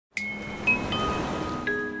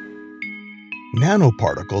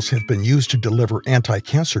Nanoparticles have been used to deliver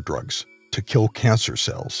anti-cancer drugs to kill cancer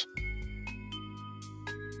cells.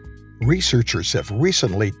 Researchers have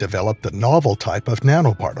recently developed a novel type of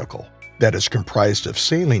nanoparticle that is comprised of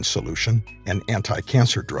saline solution and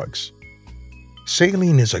anti-cancer drugs.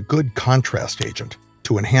 Saline is a good contrast agent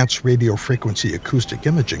to enhance radiofrequency acoustic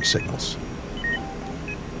imaging signals.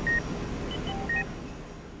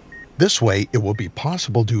 This way, it will be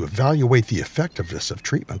possible to evaluate the effectiveness of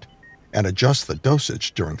treatment and adjust the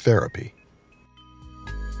dosage during therapy.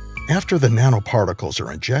 After the nanoparticles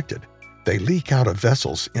are injected, they leak out of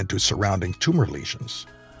vessels into surrounding tumor lesions.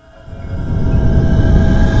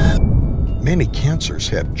 Many cancers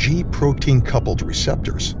have G-protein-coupled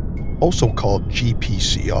receptors, also called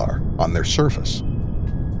GPCR, on their surface.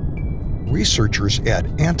 Researchers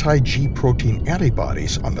add anti-G protein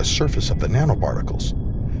antibodies on the surface of the nanoparticles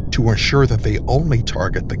to ensure that they only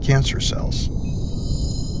target the cancer cells.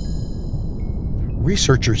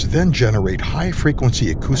 Researchers then generate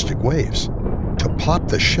high-frequency acoustic waves to pop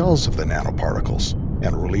the shells of the nanoparticles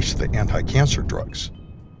and release the anti-cancer drugs.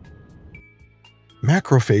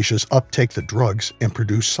 Macrophages uptake the drugs and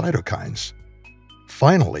produce cytokines.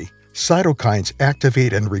 Finally, cytokines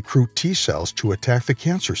activate and recruit T cells to attack the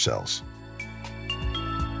cancer cells.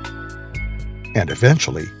 And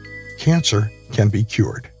eventually, cancer can be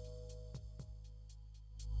cured.